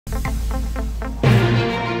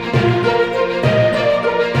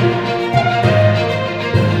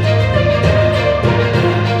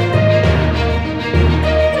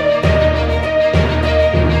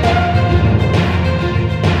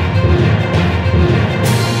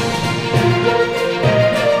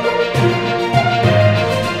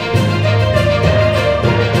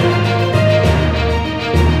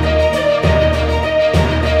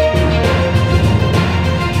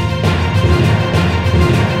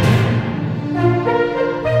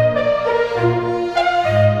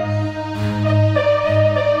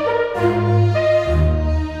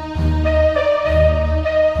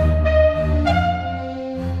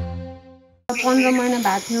पंद्रह महिना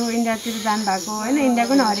भएको थियो इन्डियातिर जानुभएको होइन। इन्डिया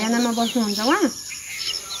पनि हरियाणामा बस्नुहुन्छ उहाँ,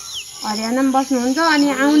 हरियाणामा बस्नुहुन्छ। अनि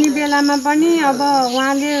आउने बेलामा पनि अब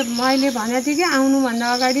उहाँले मैले भनेको थिएँ कि आउनुभन्दा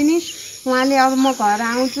अगाडि नै उहाँले अब म घर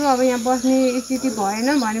आउँछु, अब यहाँ बस्ने स्थिति भएन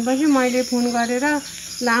भनेपछि मैले फोन गरेर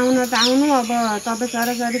ल आउन त आउनु, अब तपाईँ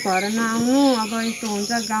सरासरी घर नआउनु, अब यस्तो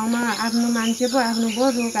हुन्छ गाउँमा आफ्नो मान्छे पो आफ्नो भयो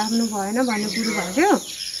रोग आफ्नो भएन भन्ने कुरो भन्थ्यो।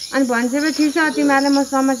 अनि भन्छे ठिक छ तिमीहरूले म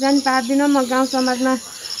समस्या पनि पार्दिनँ, म गाउँ समाजमा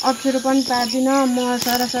अप्ठ्यारो पनि पार्दिनँ, म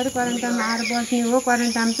सरासरी क्वारेन्टाइनमा आएर बस्ने हो,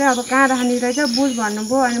 क्वारेन्टाइन चाहिँ अब कहाँ राख्ने रहेछ बुझ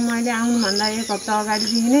भन्नुभयो। अनि मैले आउनुभन्दा एक हप्ता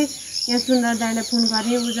अगाडिदेखि नै यहाँ सुन्दर दाइलाई फोन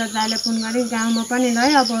गरेँ, उज्जवल दाइलाई फोन गरेँ, गाउँमा पनि ल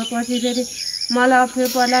अब पछि फेरि मलाई अप्ठ्यारो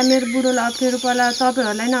पर्ला, मेरो बुढोलाई अप्ठ्यारो पर्ला,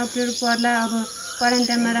 तपाईँहरूलाई नै अप्ठ्यारो पर्ला, अब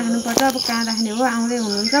क्वारेन्टाइनमा राख्नुपर्छ, अब कहाँ राख्ने हो आउँदै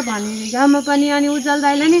हुनुहुन्छ भने गाउँमा पनि। अनि उज्जवल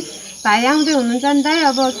दाइलाई नि भाइ आउँदै हुनुहुन्छ नि दाइ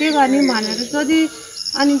अब के गर्ने भनेर सोधेँ।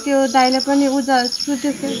 अनि त्यो दाइलाई पनि उज्जवल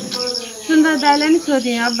सोधेको सुन्दर दाइलाई नि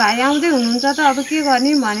सोधेँ अब भाइ आउँदै हुनुहुन्छ त अब के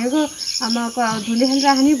गर्ने भनेको, अब धुलीखेल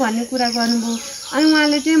राख्ने भन्ने कुरा गर्नुभयो। अनि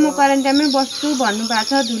उहाँले चाहिँ म क्वारेन्टाइनमै बस्छु भन्नुभएको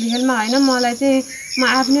छ, धुलीखेलमा होइन, मलाई चाहिँ म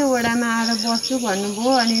आफ्नै वडामा आएर बस्छु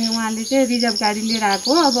भन्नुभयो। अनि उहाँले चाहिँ रिजर्भ गाडी लिएर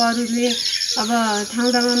आएको, अब अरूले अब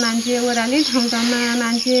ठाउँ ठाउँमा मान्छे ओह्राल्ने ठाउँ ठाउँमा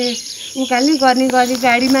मान्छे उकाल्ने गर्ने गरी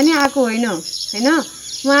गाडीमा नै आएको होइन होइन,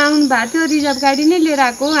 उहाँ आउनु भएको थियो रिजर्भ गाडी नै लिएर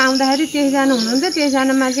आएको। आउँदाखेरि 23जना हुनुहुन्थ्यो,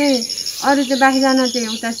 23जनामा चाहिँ अरू चाहिँ 22जना चाहिँ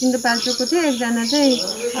उता सिन्धुपाल्चोकको थियो, एकजना चाहिँ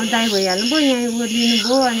अब दाइ भइहाल्नुभयो, यहीँ ओर्लिनु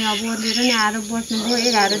भयो। अनि अब ओर्लेर नि आएर बस्नुभयो,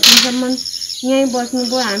 11 दिनसम्म यहीँ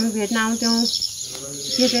बस्नुभयो। हामी भेट्न आउँथ्यौँ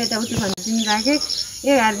के चाहिँ यताउति भन्ने दिन राखेँ,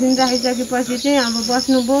 11 दिन राखिसकेपछि चाहिँ अब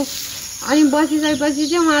बस्नुभयो। अनि बसिसकेपछि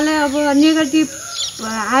चाहिँ उहाँलाई अब नेगेटिभ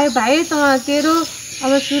आयो, भाइ तेरो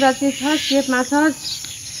अब सुरक्षित छ, सेफमा छ,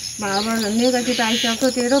 अब नेगेटिभ आइसक्यो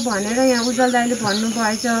तेरो भनेर यहाँ उज्जवल दाइले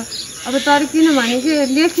भन्नुभएछ। अब तर किनभने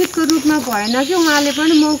कि लिखितको रूपमा भएन कि, उहाँले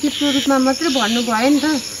पनि मौखिकको रूपमा मात्रै भन्नुभयो नि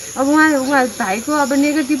त। अब उहाँ भाइको अब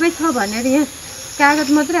नेगेटिभै छ भनेर यहाँ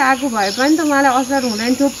कागज मात्रै आएको भए पनि त उहाँलाई असर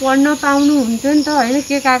हुँदैन थियो, पढ्न पाउनुहुन्थ्यो नि त होइन,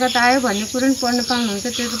 के कागज आयो भन्ने कुरो पनि पढ्न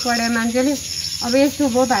पाउनुहुन्थ्यो, त्यो त पढाए मान्छेले। अब यस्तो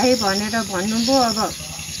भयो भाइ भनेर भन्नुभयो।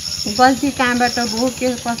 अब गल्ती कहाँबाट भयो के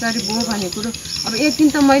कसरी भयो भन्ने कुरो अब एक दिन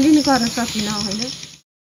त मैले नि गर्न सकिनँ होइन।